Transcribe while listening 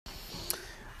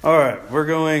All right, we're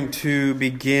going to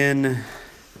begin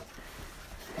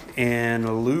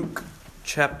in Luke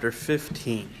chapter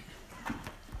 15.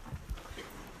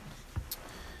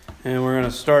 And we're going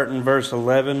to start in verse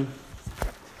 11.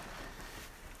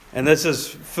 And this is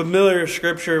familiar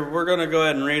scripture. We're going to go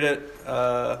ahead and read it,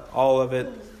 all of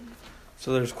it.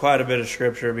 So there's quite a bit of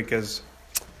scripture because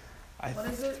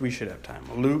we should have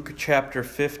time. Luke chapter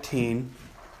 15.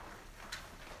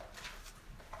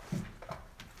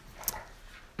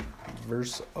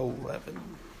 Verse 11.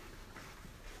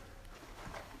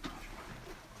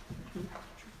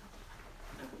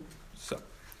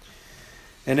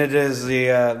 And it is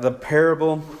the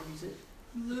parable.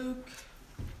 Luke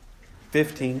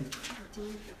 15.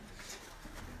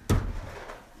 We're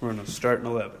going to start in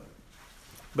 11.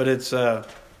 But it's, I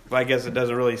guess it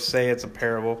doesn't really say it's a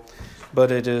parable,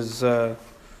 but it is the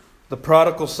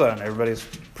prodigal son. Everybody's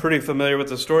pretty familiar with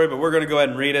the story, but we're going to go ahead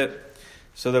and read it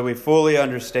so that we fully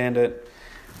understand it.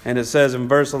 And it says in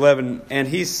verse 11, "And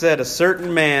he said, a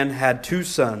certain man had 2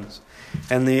 sons,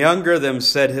 and the younger of them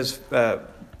said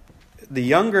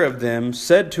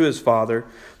to his father,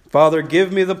 Father,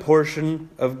 give me the portion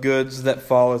of goods that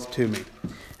falleth to me.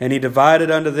 And he divided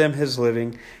unto them his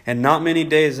living. And not many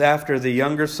days after, the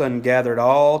younger son gathered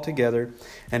all together,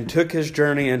 and took his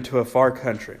journey into a far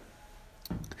country,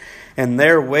 and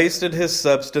there wasted his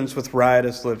substance with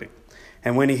riotous living.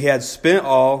 And when he had spent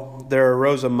all, there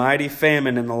arose a mighty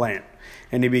famine in the land,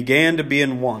 and he began to be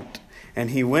in want. And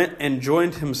he went and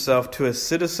joined himself to a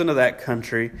citizen of that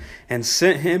country, and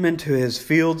sent him into his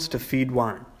fields to feed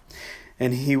wine.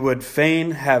 And he would fain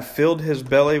have filled his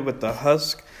belly with the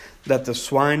husk that the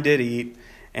swine did eat,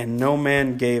 and no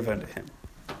man gave unto him.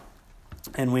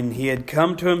 And when he had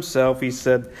come to himself, he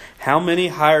said, How many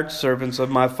hired servants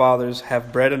of my father's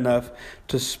have bread enough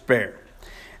to spare?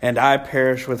 And I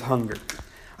perish with hunger.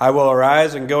 I will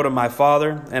arise and go to my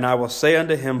father, and I will say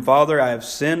unto him, Father, I have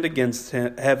sinned against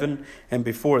heaven and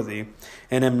before thee,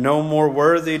 and am no more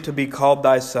worthy to be called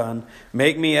thy son.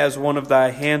 Make me as one of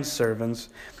thy handservants.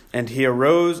 And he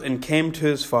arose and came to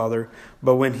his father.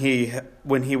 But when he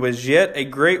was yet a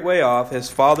great way off, his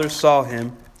father saw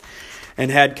him, and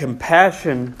had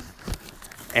compassion,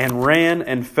 and ran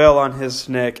and fell on his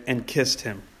neck and kissed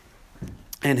him.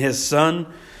 And the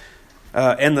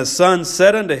son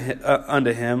said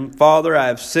unto him, Father, I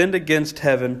have sinned against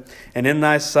heaven and in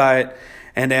thy sight,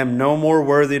 and am no more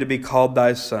worthy to be called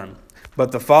thy son.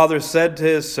 But the father said to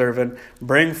his servant,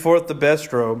 Bring forth the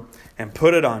best robe, and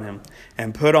put it on him,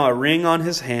 and put a ring on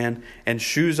his hand, and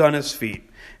shoes on his feet.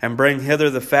 And bring hither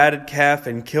the fatted calf,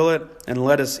 and kill it, and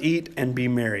let us eat and be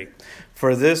merry.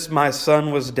 For this my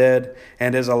son was dead,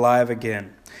 and is alive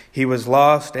again. He was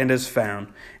lost, and is found.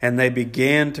 And they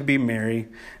began to be merry.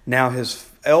 Now his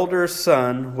elder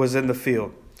son was in the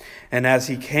field. And as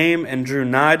he came and drew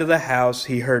nigh to the house,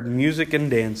 he heard music and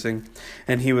dancing.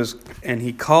 And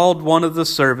he called one of the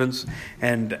servants,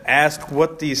 and asked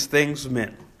what these things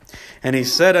meant. And he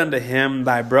said unto him,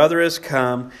 Thy brother is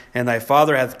come, and thy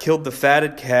father hath killed the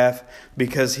fatted calf,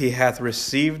 because he hath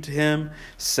received him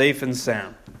safe and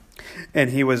sound.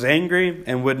 And he was angry,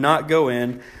 and would not go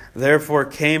in. Therefore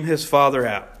came his father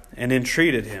out, and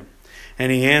entreated him.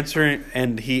 And he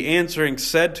answering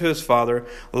said to his father,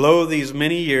 Lo, these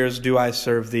many years do I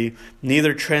serve thee,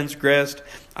 neither transgressed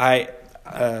I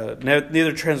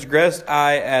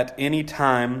at any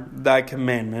time thy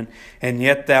commandment, and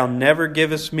yet thou never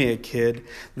givest me a kid,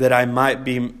 that I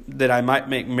might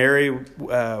make merry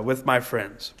with my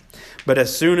friends. But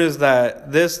as soon as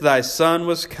thy son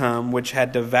was come, which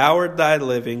had devoured thy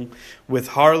living with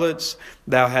harlots,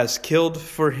 thou hast killed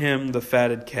for him the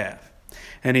fatted calf.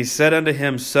 And he said unto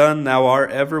him, Son, thou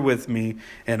art ever with me,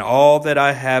 and all that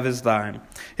I have is thine.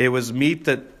 It was meet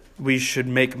that we should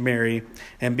make merry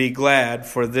and be glad,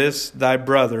 for this thy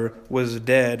brother was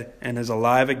dead and is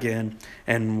alive again,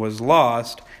 and was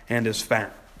lost and is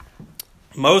found.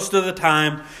 Most of the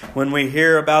time when we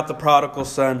hear about the prodigal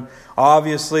son,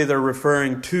 obviously they're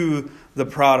referring to the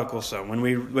prodigal son.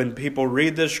 When people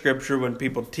read this scripture, when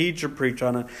people teach or preach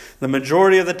on it, the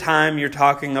majority of the time you're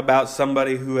talking about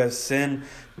somebody who has sinned,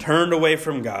 turned away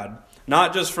from God.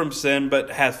 Not just from sin, but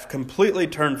has completely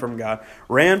turned from God,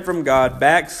 ran from God,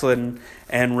 backslidden,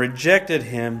 and rejected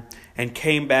Him, and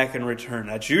came back and returned.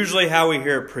 That's usually how we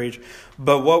hear it preached.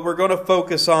 But what we're going to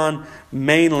focus on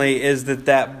mainly is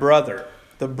that brother,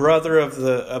 the brother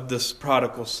of this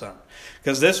prodigal son.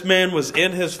 Because this man was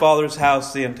in his father's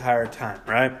house the entire time,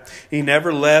 right? He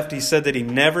never left. He said that he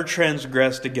never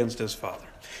transgressed against his father.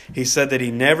 He said that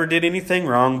he never did anything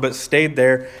wrong, but stayed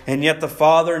there, and yet the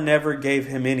Father never gave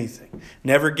him anything.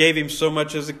 Never gave him so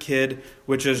much as a kid,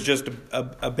 which is just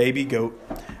a baby goat.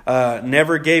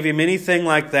 Never gave him anything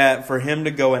like that for him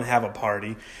to go and have a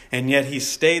party. And yet he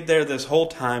stayed there this whole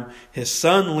time. His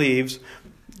son leaves,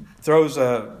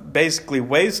 basically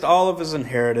wastes all of his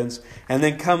inheritance, and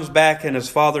then comes back and his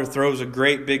father throws a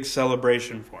great big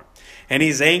celebration for him. And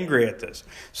he's angry at this.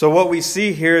 So what we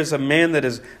see here is a man that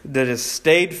has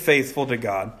stayed faithful to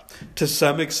God to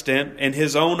some extent. In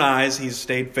his own eyes, he's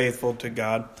stayed faithful to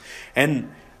God, and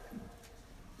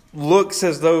looks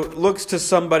to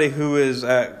somebody who is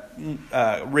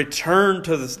returned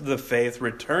to the faith,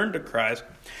 returned to Christ,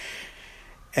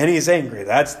 and he's angry.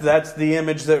 That's the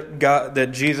image that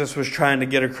Jesus was trying to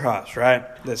get across,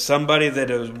 right? That somebody that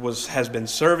has been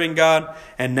serving God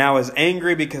and now is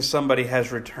angry because somebody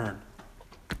has returned.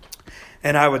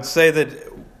 And I would say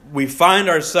that we find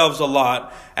ourselves a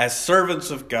lot as servants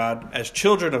of God, as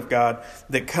children of God,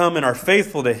 that come and are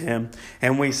faithful to Him.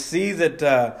 And we see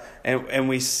that, and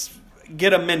we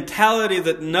get a mentality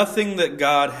that nothing that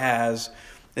God has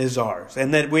is ours,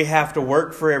 and that we have to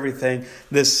work for everything.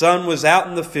 This son was out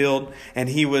in the field, and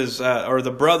he was, or the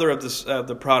brother of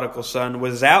the prodigal son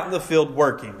was out in the field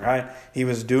working, right? He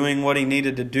was doing what he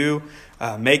needed to do,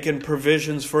 making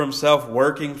provisions for himself,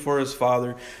 working for his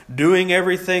father, doing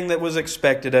everything that was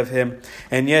expected of him,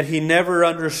 and yet he never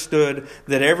understood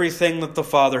that everything that the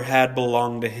father had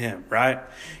belonged to him, right?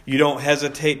 You don't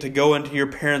hesitate to go into your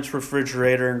parents'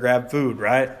 refrigerator and grab food,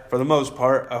 right? For the most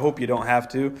part. I hope you don't have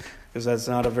to, because that's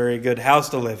not a very good house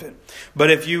to live in.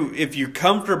 But if you're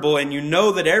comfortable and you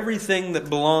know that everything that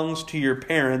belongs to your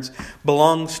parents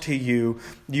belongs to you,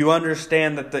 you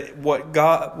understand that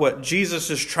what Jesus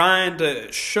is trying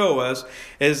to show us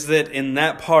is that in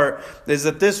that part is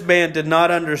that this man did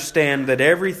not understand that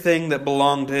everything that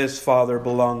belonged to his father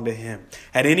belonged to him.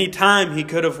 At any time he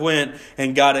could have went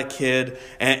and got a kid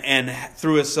and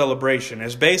threw a celebration.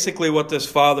 Is basically what this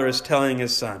father is telling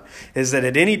his son, is that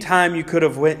at any time you could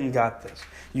have went and got this.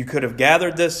 You could have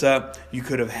gathered this up. You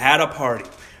could have had a party.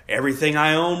 Everything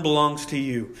I own belongs to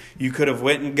you. You could have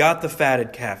went and got the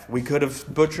fatted calf. We could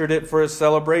have butchered it for a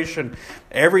celebration.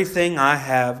 Everything I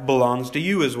have belongs to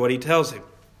you, is what he tells him.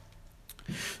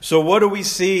 So what do we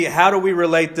see? How do we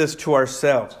relate this to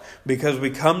ourselves? Because we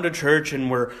come to church and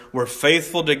we're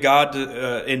faithful to God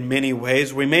in many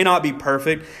ways. We may not be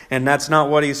perfect, and that's not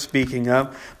what he's speaking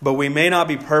of. But we may not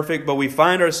be perfect, but we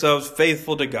find ourselves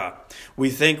faithful to God.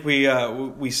 We think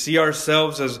we see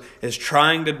ourselves as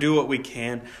trying to do what we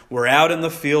can. We're out in the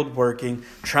field working,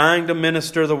 trying to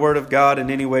minister the Word of God in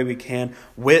any way we can.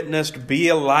 Witnessed, be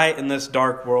a light in this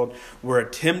dark world. We're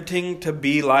attempting to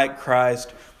be like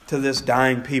Christ to this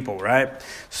dying people, right?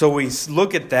 So we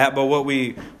look at that, but what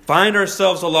we find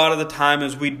ourselves a lot of the time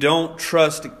is we don't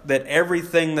trust that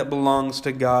everything that belongs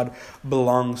to God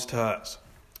belongs to us.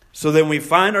 So then we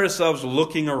find ourselves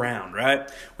looking around, right?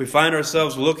 We find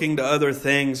ourselves looking to other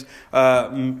things.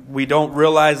 We don't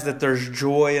realize that there's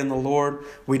joy in the Lord.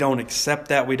 We don't accept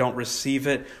that. We don't receive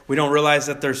it. We don't realize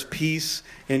that there's peace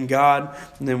in God.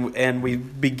 And we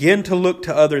begin to look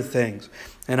to other things.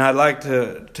 And I'd like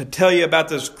to tell you about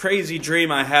this crazy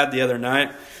dream I had the other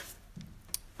night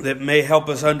that may help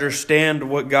us understand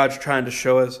what God's trying to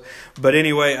show us. But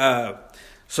anyway,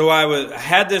 so I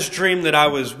had this dream that I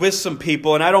was with some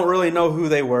people, and I don't really know who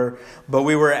they were, but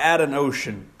we were at an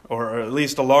ocean, or at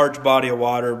least a large body of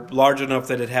water, large enough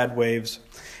that it had waves.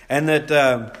 And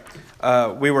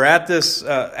that we were at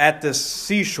this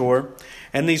seashore,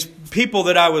 and these people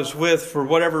that I was with, for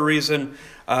whatever reason,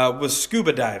 was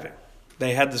scuba diving.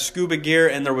 They had the scuba gear,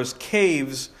 and there was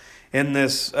caves in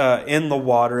the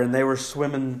water, and they were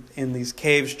swimming in these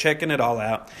caves, checking it all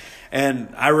out.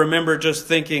 And I remember just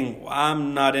thinking,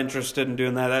 I'm not interested in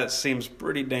doing that. That seems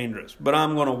pretty dangerous, but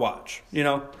I'm going to watch,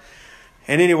 And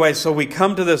anyway, so we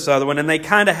come to this other one, and they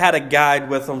kind of had a guide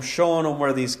with them, showing them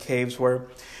where these caves were.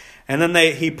 And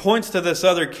then he points to this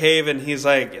other cave, and he's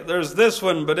like, there's this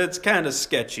one, but it's kind of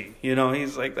sketchy.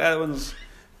 He's like, that one's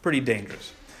pretty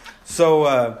dangerous.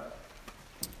 So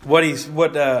what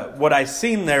I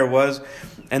seen there was,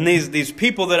 and these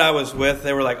people that I was with,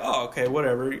 they were like, oh, okay,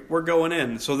 whatever, we're going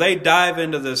in. So they dive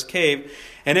into this cave,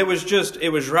 and it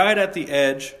was right at the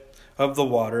edge of the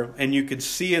water, and you could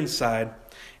see inside,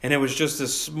 and it was just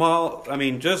this small,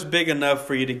 just big enough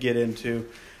for you to get into,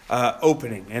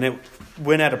 opening, and it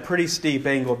went at a pretty steep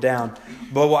angle down.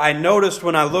 But what I noticed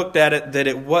when I looked at it, that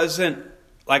it wasn't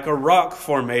like a rock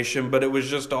formation, but it was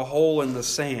just a hole in the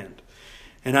sand.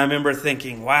 And I remember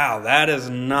thinking, wow, that is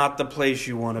not the place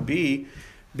you want to be,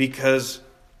 because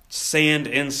sand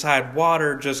inside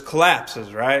water just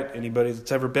collapses, right? Anybody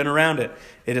that's ever been around it,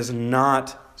 it is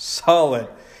not solid.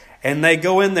 And they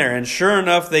go in there, and sure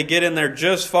enough, they get in there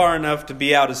just far enough to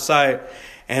be out of sight,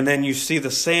 and then you see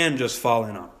the sand just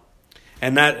falling on.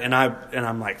 And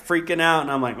I'm like freaking out,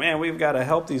 and I'm like, man, we've got to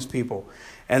help these people.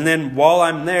 And then while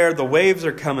I'm there, the waves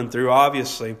are coming through,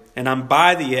 obviously, and I'm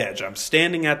by the edge. I'm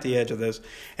standing at the edge of this,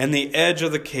 and the edge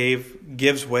of the cave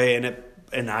gives way,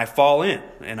 and I fall in.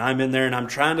 And I'm in there, and I'm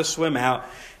trying to swim out,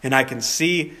 and I can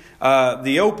see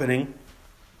the opening,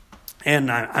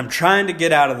 and I'm trying to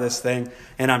get out of this thing,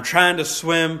 and I'm trying to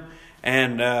swim,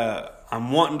 and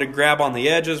I'm wanting to grab on the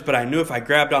edges, but I knew if I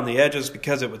grabbed on the edges,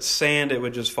 because it would sand, it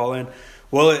would just fall in.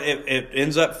 Well, it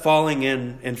ends up falling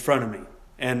in front of me.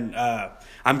 And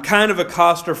I'm kind of a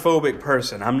claustrophobic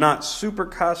person. I'm not super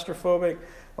claustrophobic.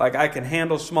 Like, I can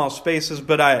handle small spaces,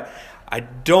 but I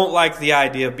don't like the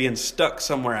idea of being stuck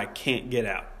somewhere I can't get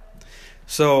out.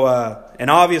 So, and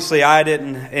obviously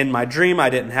in my dream, I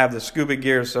didn't have the scuba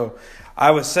gear, so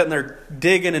I was sitting there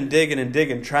digging and digging and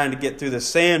digging, trying to get through the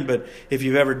sand. But if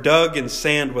you've ever dug in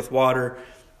sand with water,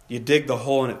 you dig the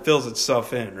hole and it fills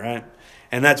itself in, right?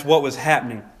 And that's what was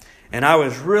happening. And I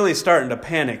was really starting to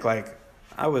panic, like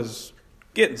I was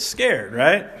getting scared,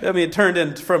 right? I mean, it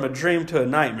turned from a dream to a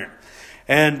nightmare.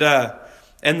 And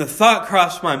the thought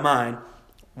crossed my mind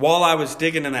while I was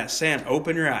digging in that sand,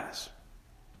 open your eyes.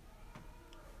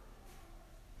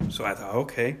 So I thought,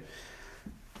 okay.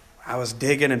 I was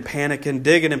digging and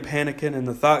panicking, and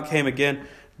the thought came again,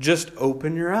 just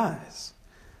open your eyes.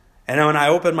 And when I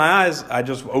opened my eyes, I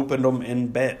just opened them in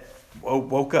bed,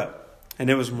 woke up, and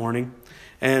it was morning.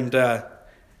 And I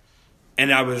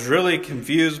was really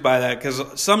confused by that,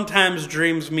 because sometimes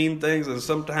dreams mean things, and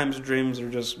sometimes dreams are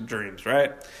just dreams,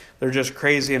 right? They're just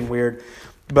crazy and weird.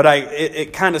 But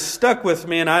it kind of stuck with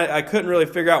me, and I couldn't really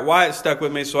figure out why it stuck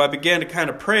with me, so I began to kind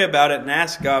of pray about it and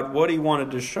ask God what He wanted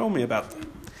to show me about that.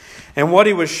 And what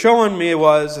He was showing me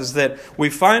is that we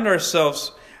find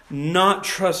ourselves not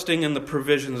trusting in the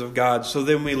provisions of God, so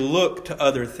then we look to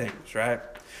other things, right?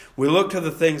 We look to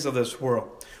the things of this world.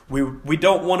 We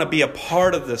don't want to be a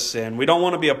part of the sin. We don't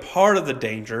want to be a part of the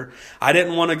danger. I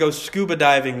didn't want to go scuba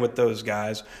diving with those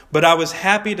guys, but I was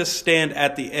happy to stand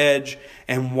at the edge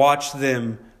and watch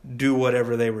them do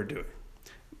whatever they were doing.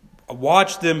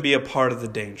 Watch them be a part of the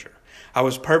danger. I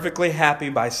was perfectly happy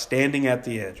by standing at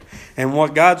the edge. And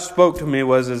what God spoke to me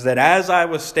is that as I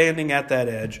was standing at that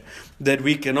edge, that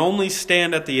we can only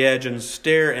stand at the edge and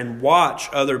stare and watch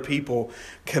other people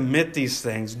commit these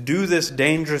things, do this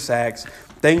dangerous acts,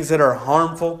 things that are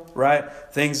harmful, right?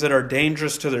 Things that are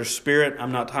dangerous to their spirit.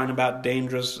 I'm not talking about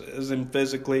dangerous as in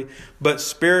physically, but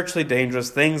spiritually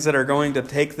dangerous, things that are going to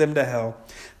take them to hell,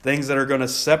 things that are going to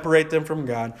separate them from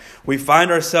God. We find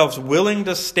ourselves willing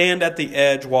to stand at the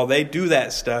edge while they do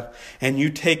that stuff, and you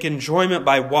take enjoyment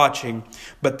by watching,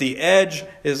 but the edge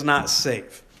is not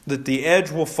safe. That the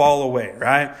edge will fall away,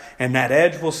 right? And that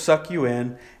edge will suck you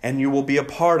in, and you will be a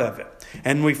part of it.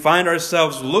 And we find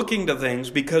ourselves looking to things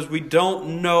because we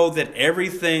don't know that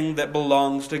everything that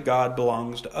belongs to God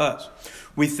belongs to us.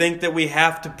 We think that we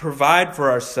have to provide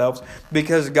for ourselves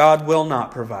because God will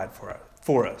not provide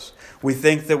for us. We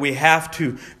think that we have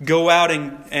to go out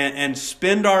and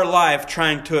spend our life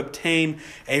trying to obtain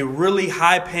a really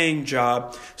high-paying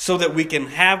job so that we can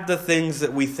have the things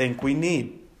that we think we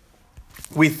need.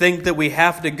 We think that we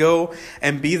have to go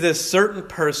and be this certain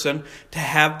person to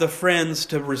have the friends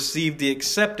to receive the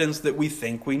acceptance that we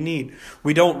think we need.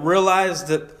 We don't realize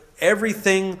that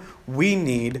everything we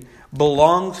need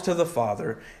belongs to the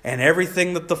Father, and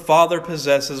everything that the Father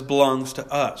possesses belongs to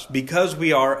us, because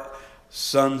we are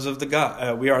sons of the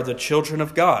God. We are the children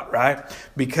of God, right?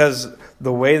 Because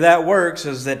the way that works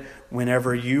is that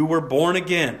whenever you were born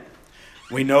again,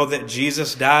 we know that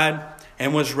Jesus died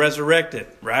and was resurrected,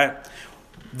 right?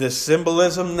 The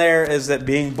symbolism there is that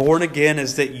being born again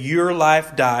is that your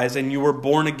life dies and you were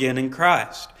born again in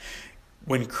Christ.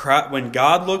 When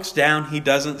God looks down, He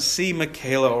doesn't see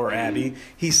Michaela or Abby.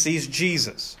 He sees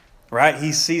Jesus, right?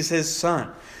 He sees His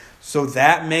Son. So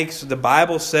the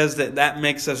Bible says that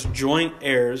makes us joint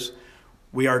heirs.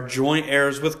 We are joint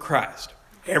heirs with Christ.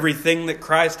 Everything that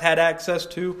Christ had access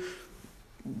to,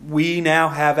 we now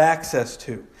have access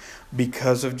to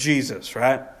because of Jesus,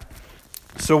 right?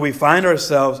 So we find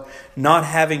ourselves not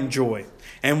having joy.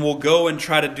 And we'll go and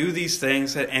try to do these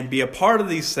things and be a part of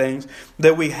these things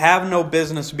that we have no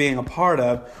business being a part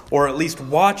of, or at least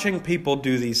watching people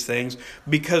do these things,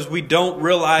 because we don't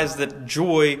realize that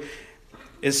joy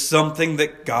is something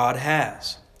that God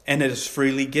has. and it is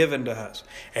freely given to us.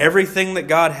 Everything that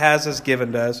God has is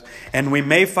given to us, and we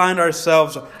may find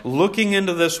ourselves looking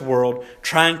into this world,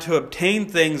 trying to obtain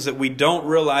things that we don't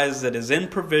realize that is in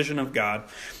provision of God,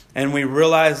 and we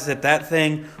realize that that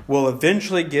thing will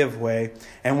eventually give way,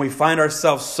 and we find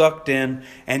ourselves sucked in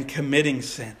and committing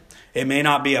sin. It may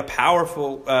not be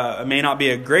it may not be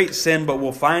a great sin, but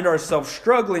we'll find ourselves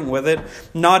struggling with it,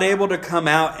 not able to come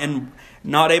out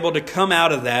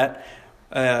of that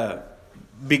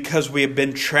because we have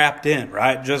been trapped in,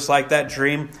 right? Just like that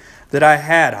dream that I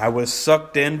had. I was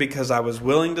sucked in because I was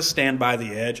willing to stand by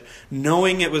the edge,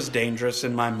 knowing it was dangerous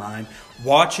in my mind,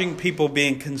 watching people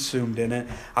being consumed in it.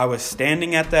 I was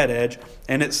standing at that edge,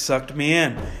 and it sucked me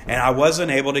in. And I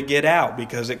wasn't able to get out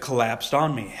because it collapsed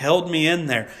on me, held me in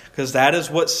there, because that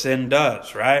is what sin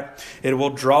does, right? It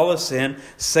will draw us in.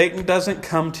 Satan doesn't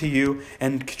come to you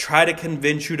and try to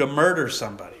convince you to murder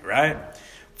somebody, right?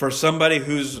 For somebody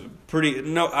who's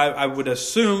I would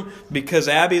assume, because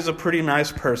Abby is a pretty nice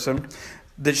person,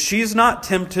 that she's not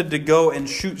tempted to go and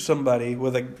shoot somebody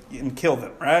and kill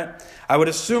them, right? I would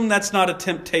assume that's not a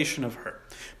temptation of her,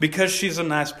 because she's a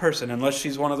nice person, unless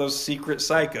she's one of those secret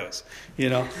psychos,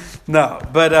 No,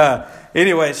 but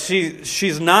anyway,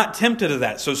 she's not tempted to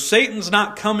that. So Satan's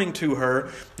not coming to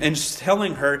her and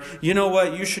telling her, you know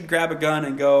what, you should grab a gun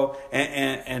and go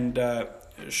and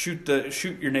shoot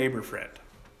your neighbor friend,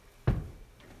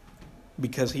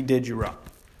 because he did you wrong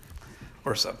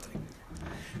or something.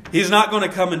 He's not going to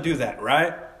come and do that,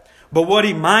 right? But what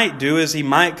he might do is he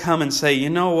might come and say, you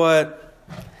know what?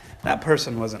 That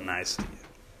person wasn't nice to you.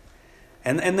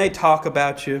 And they talk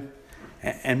about you,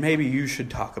 and maybe you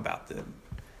should talk about them.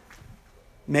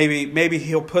 Maybe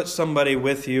he'll put somebody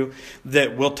with you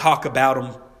that will talk about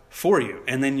them for you,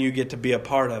 and then you get to be a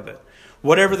part of it.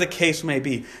 Whatever the case may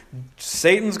be,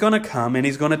 Satan's going to come and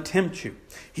he's going to tempt you.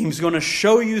 He's going to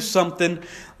show you something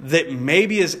that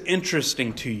maybe is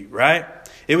interesting to you, right?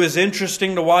 It was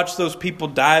interesting to watch those people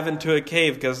dive into a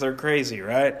cave because they're crazy,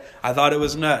 right? I thought it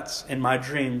was nuts in my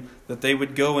dream that they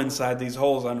would go inside these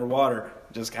holes underwater.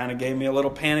 It just kind of gave me a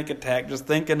little panic attack just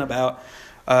thinking about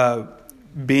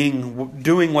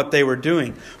doing what they were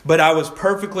doing. But I was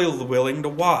perfectly willing to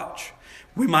watch.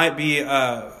 We might be...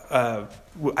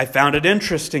 I found it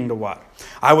interesting to watch.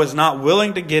 I was not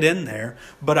willing to get in there,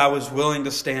 but I was willing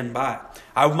to stand by.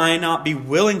 I might not be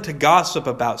willing to gossip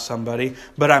about somebody,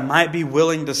 but I might be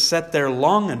willing to sit there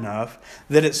long enough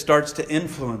that it starts to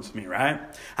influence me, right?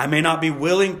 I may not be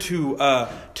willing to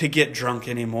get drunk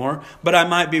anymore, but I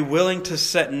might be willing to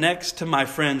sit next to my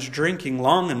friends drinking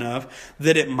long enough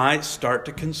that it might start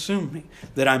to consume me,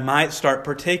 that I might start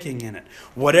partaking in it.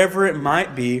 Whatever it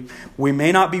might be, we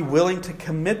may not be willing to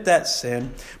commit that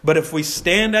sin, but if we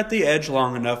stand at the edge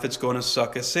long enough, it's going to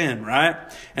suck us in, right?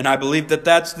 And I believe that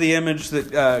that's the image that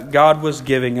God was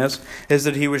giving us, is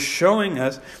that He was showing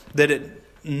us that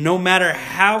no matter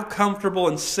how comfortable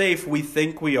and safe we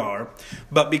think we are,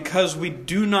 but because we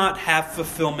do not have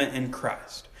fulfillment in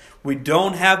Christ, we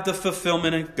don't have the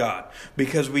fulfillment of God,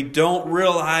 because we don't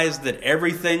realize that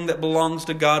everything that belongs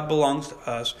to God belongs to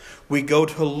us, we go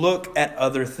to look at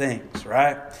other things,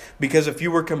 right? Because if you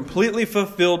were completely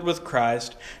fulfilled with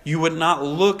Christ, you would not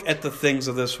look at the things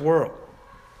of this world.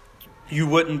 You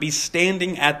wouldn't be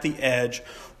standing at the edge,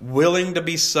 willing to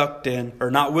be sucked in, or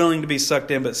not willing to be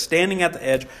sucked in, but standing at the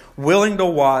edge, willing to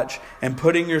watch and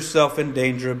putting yourself in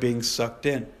danger of being sucked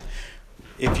in.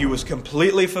 If you was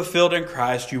completely fulfilled in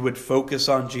Christ, you would focus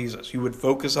on Jesus. You would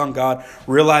focus on God.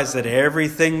 Realize that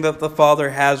everything that the Father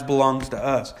has belongs to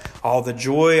us. All the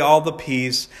joy, all the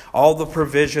peace, all the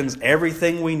provisions,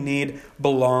 everything we need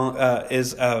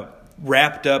is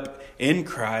wrapped up in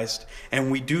Christ, and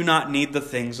we do not need the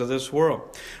things of this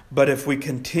world. But if we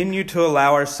continue to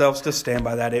allow ourselves to stand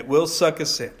by that, it will suck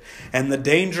us in. And the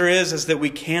danger is that we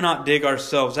cannot dig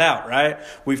ourselves out, right?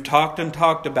 We've talked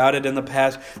about it in the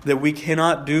past, that we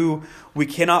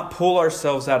cannot pull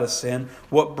ourselves out of sin.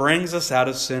 What brings us out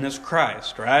of sin is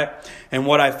Christ, right? And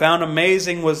what I found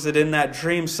amazing was that in that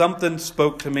dream, something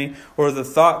spoke to me, or the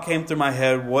thought came through my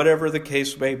head, whatever the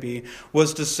case may be,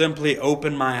 was to simply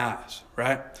open my eyes,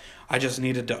 right? I just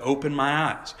needed to open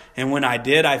my eyes. And when I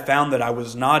did, I found that I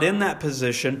was not in that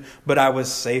position, but I was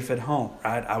safe at home,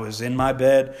 right? I was in my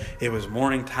bed. It was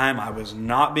morning time. I was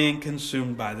not being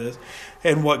consumed by this.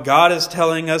 And what God is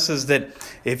telling us is that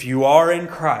if you are in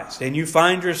Christ and you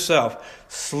find yourself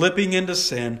slipping into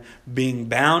sin, being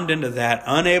bound into that,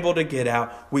 unable to get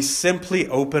out, we simply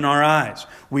open our eyes.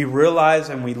 We realize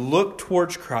and we look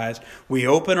towards Christ. We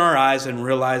open our eyes and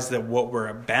realize that what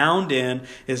we're bound in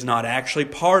is not actually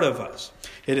part of us.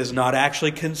 It is not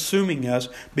actually consuming us,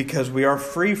 because we are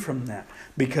free from that,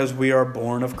 because we are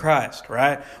born of Christ,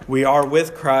 right? We are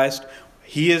with Christ.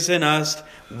 He is in us.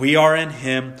 We are in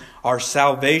Him. Our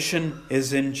salvation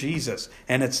is in Jesus.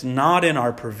 And it's not in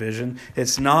our provision.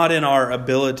 It's not in our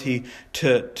ability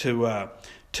to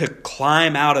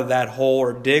climb out of that hole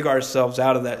or dig ourselves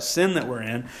out of that sin that we're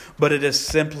in, but it is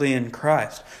simply in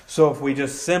Christ. So if we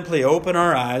just simply open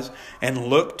our eyes and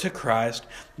look to Christ,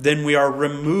 then we are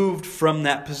removed from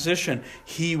that position.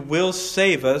 He will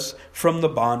save us from the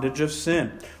bondage of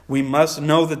sin. We must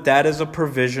know that that is a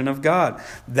provision of God.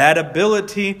 That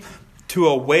ability to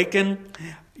awaken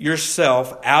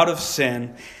yourself out of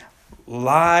sin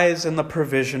lies in the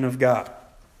provision of God.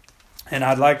 And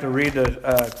I'd like to read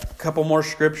a couple more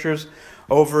scriptures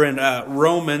over in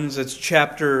Romans. It's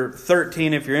chapter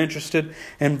 13, if you're interested,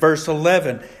 and verse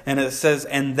 11. And it says,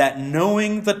 "And that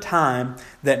knowing the time,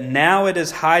 that now it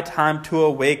is high time to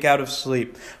awake out of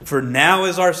sleep. For now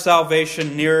is our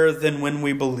salvation nearer than when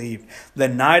we believed. The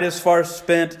night is far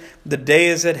spent, the day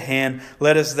is at hand.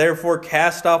 Let us therefore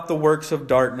cast off the works of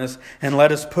darkness, and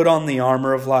let us put on the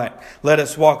armor of light. Let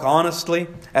us walk honestly,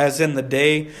 as in the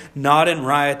day, not in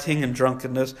rioting and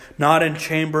drunkenness, not in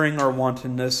chambering or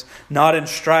wantonness, not in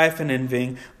strife and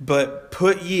envying, but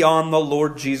put ye on the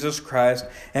Lord Jesus Christ,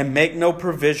 and make no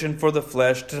provision for the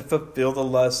flesh to fulfill the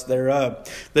lusts thereof."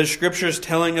 The scripture is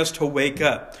telling us to wake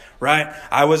up, right?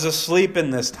 I was asleep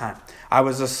in this time. I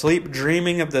was asleep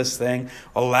dreaming of this thing,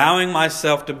 allowing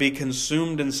myself to be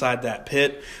consumed inside that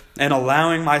pit and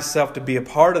allowing myself to be a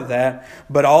part of that.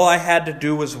 But all I had to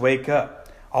do was wake up.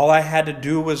 All I had to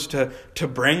do was to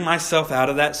bring myself out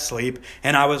of that sleep,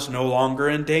 and I was no longer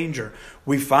in danger.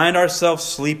 We find ourselves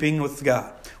sleeping with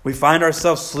God. We find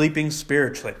ourselves sleeping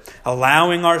spiritually,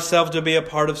 allowing ourselves to be a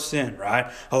part of sin, right?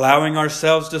 Allowing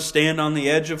ourselves to stand on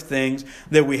the edge of things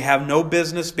that we have no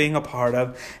business being a part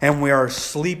of, and we are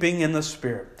sleeping in the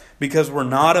Spirit. Because we're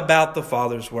not about the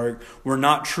Father's work. We're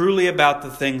not truly about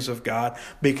the things of God.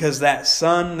 Because that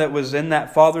son that was in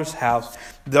that father's house,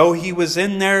 though he was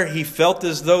in there, he felt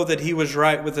as though that he was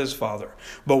right with his father.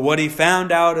 But what he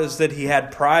found out is that he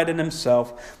had pride in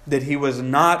himself, that he was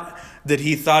not, that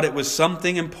he thought it was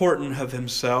something important of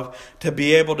himself to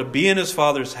be able to be in his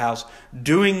father's house,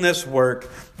 doing this work,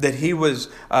 that he was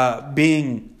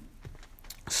being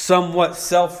somewhat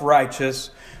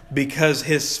self-righteous, because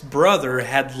his brother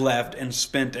had left and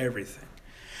spent everything.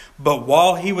 But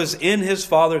while he was in his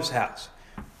father's house,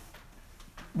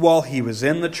 while he was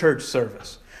in the church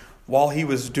service, while he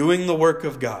was doing the work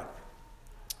of God,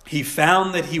 he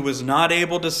found that he was not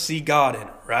able to see God in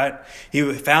it, right?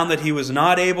 He found that he was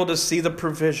not able to see the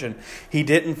provision. He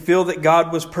didn't feel that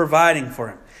God was providing for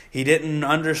him. He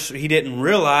didn't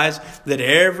realize that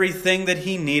everything that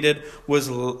he needed was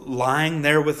lying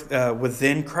there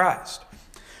within Christ.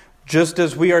 Just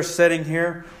as we are sitting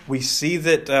here, we see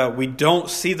that we don't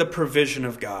see the provision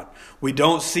of God. We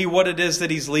don't see what it is that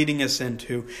He's leading us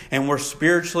into. And we're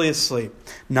spiritually asleep,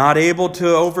 not able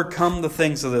to overcome the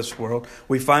things of this world.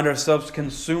 We find ourselves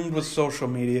consumed with social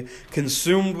media,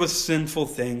 consumed with sinful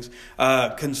things,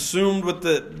 consumed with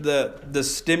the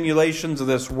stimulations of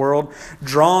this world,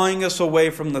 drawing us away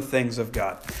from the things of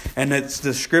God. And it's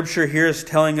the scripture here is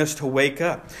telling us to wake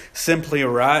up. Simply,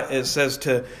 right? It says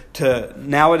to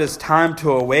now it is time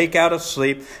to awake out of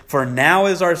sleep, for now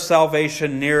is our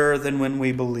salvation nearer than when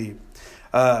we believe.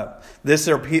 These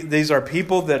are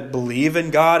people that believe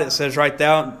in God. It says right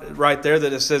there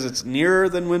that it says it's nearer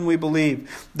than when we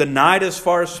believe. The night is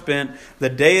far spent, the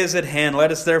day is at hand.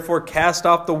 Let us therefore cast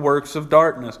off the works of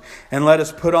darkness, and let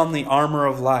us put on the armor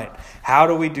of light. How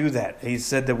do we do that? He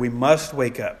said that we must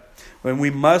wake up. When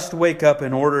we must wake up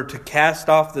in order to cast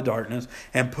off the darkness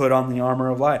and put on the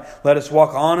armor of light. Let us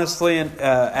walk honestly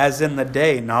as in the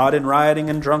day, not in rioting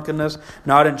and drunkenness,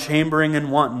 not in chambering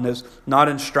and wantonness, not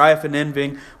in strife and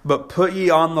envying, but put ye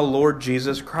on the Lord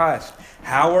Jesus Christ.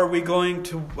 How are we going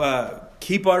to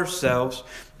keep ourselves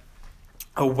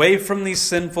away from these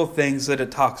sinful things that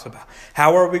it talks about?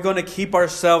 How are we going to keep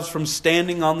ourselves from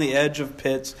standing on the edge of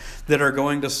pits that are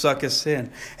going to suck us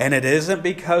in? And it isn't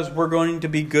because we're going to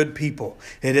be good people.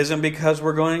 It isn't because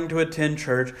we're going to attend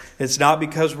church. It's not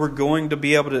because we're going to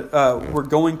be able to. We're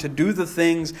going to do the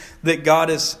things that God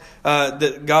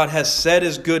has said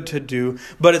is good to do.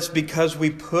 But it's because we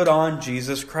put on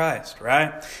Jesus Christ,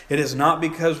 right? It is not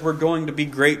because we're going to be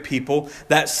great people.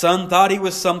 That son thought he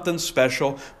was something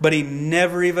special, but he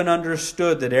never even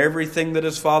understood that everything that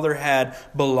his father had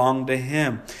belonged to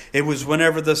him. It was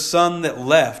whenever the son that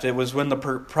left, it was when the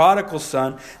prodigal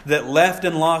son that left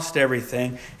and lost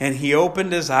everything, and he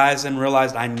opened his eyes and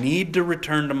realized, I need to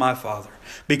return to my father,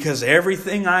 because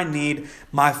everything I need,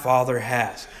 my father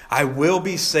has. I will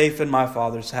be safe in my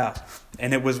father's house.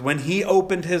 And it was when he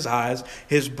opened his eyes,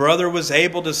 his brother was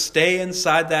able to stay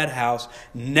inside that house,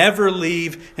 never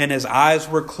leave, and his eyes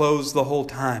were closed the whole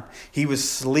time. He was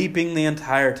sleeping the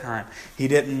entire time. He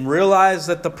didn't realize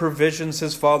that the provisions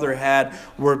his father had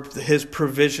were his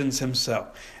provisions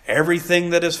himself.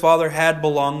 Everything that his father had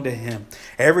belonged to him.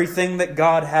 Everything that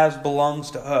God has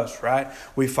belongs to us, right?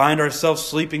 We find ourselves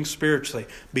sleeping spiritually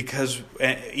because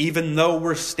even though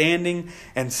we're standing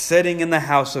and sitting in the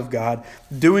house of God,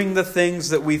 doing the things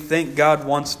that we think God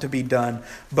wants to be done,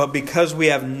 but because we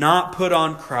have not put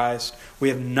on Christ, we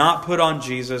have not put on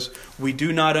Jesus, we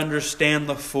do not understand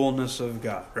the fullness of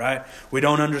God, right? We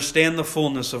don't understand the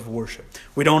fullness of worship.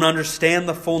 We don't understand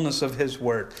the fullness of His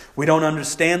Word. We don't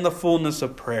understand the fullness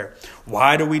of prayer.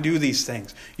 Why do we do these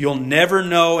things? You'll never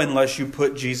know unless you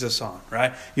put Jesus on,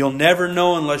 right? You'll never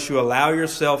know unless you allow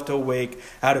yourself to wake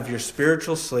out of your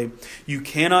spiritual sleep. You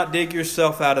cannot dig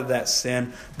yourself out of that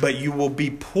sin, but you will be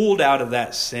pulled out of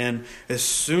that sin as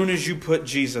soon as you put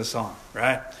Jesus on,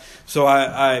 right? So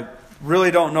I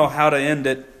really don't know how to end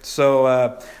it,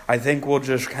 so I think we'll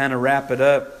just kind of wrap it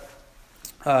up.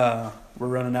 We're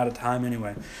running out of time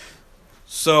anyway.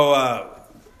 So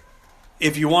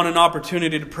if you want an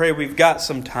opportunity to pray, we've got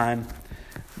some time.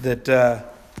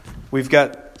 We've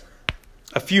got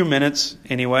a few minutes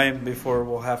anyway before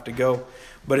we'll have to go.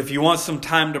 But if you want some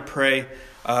time to pray,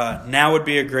 now would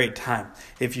be a great time.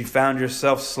 If you found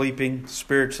yourself sleeping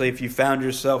spiritually, if you found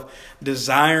yourself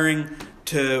desiring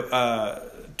to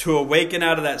awaken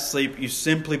out of that sleep, you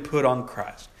simply put on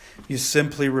Christ. You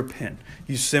simply repent.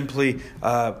 You simply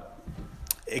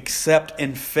accept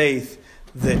in faith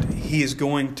that He is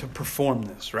going to perform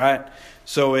this, right?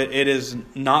 So it is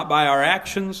not by our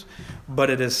actions, but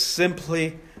it is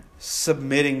simply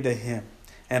submitting to Him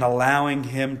and allowing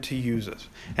Him to use us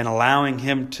and allowing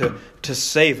Him to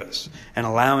save us and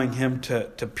allowing Him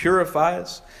to purify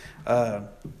us.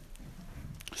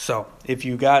 So if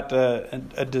you got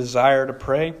a desire to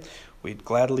pray, we'd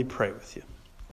gladly pray with you.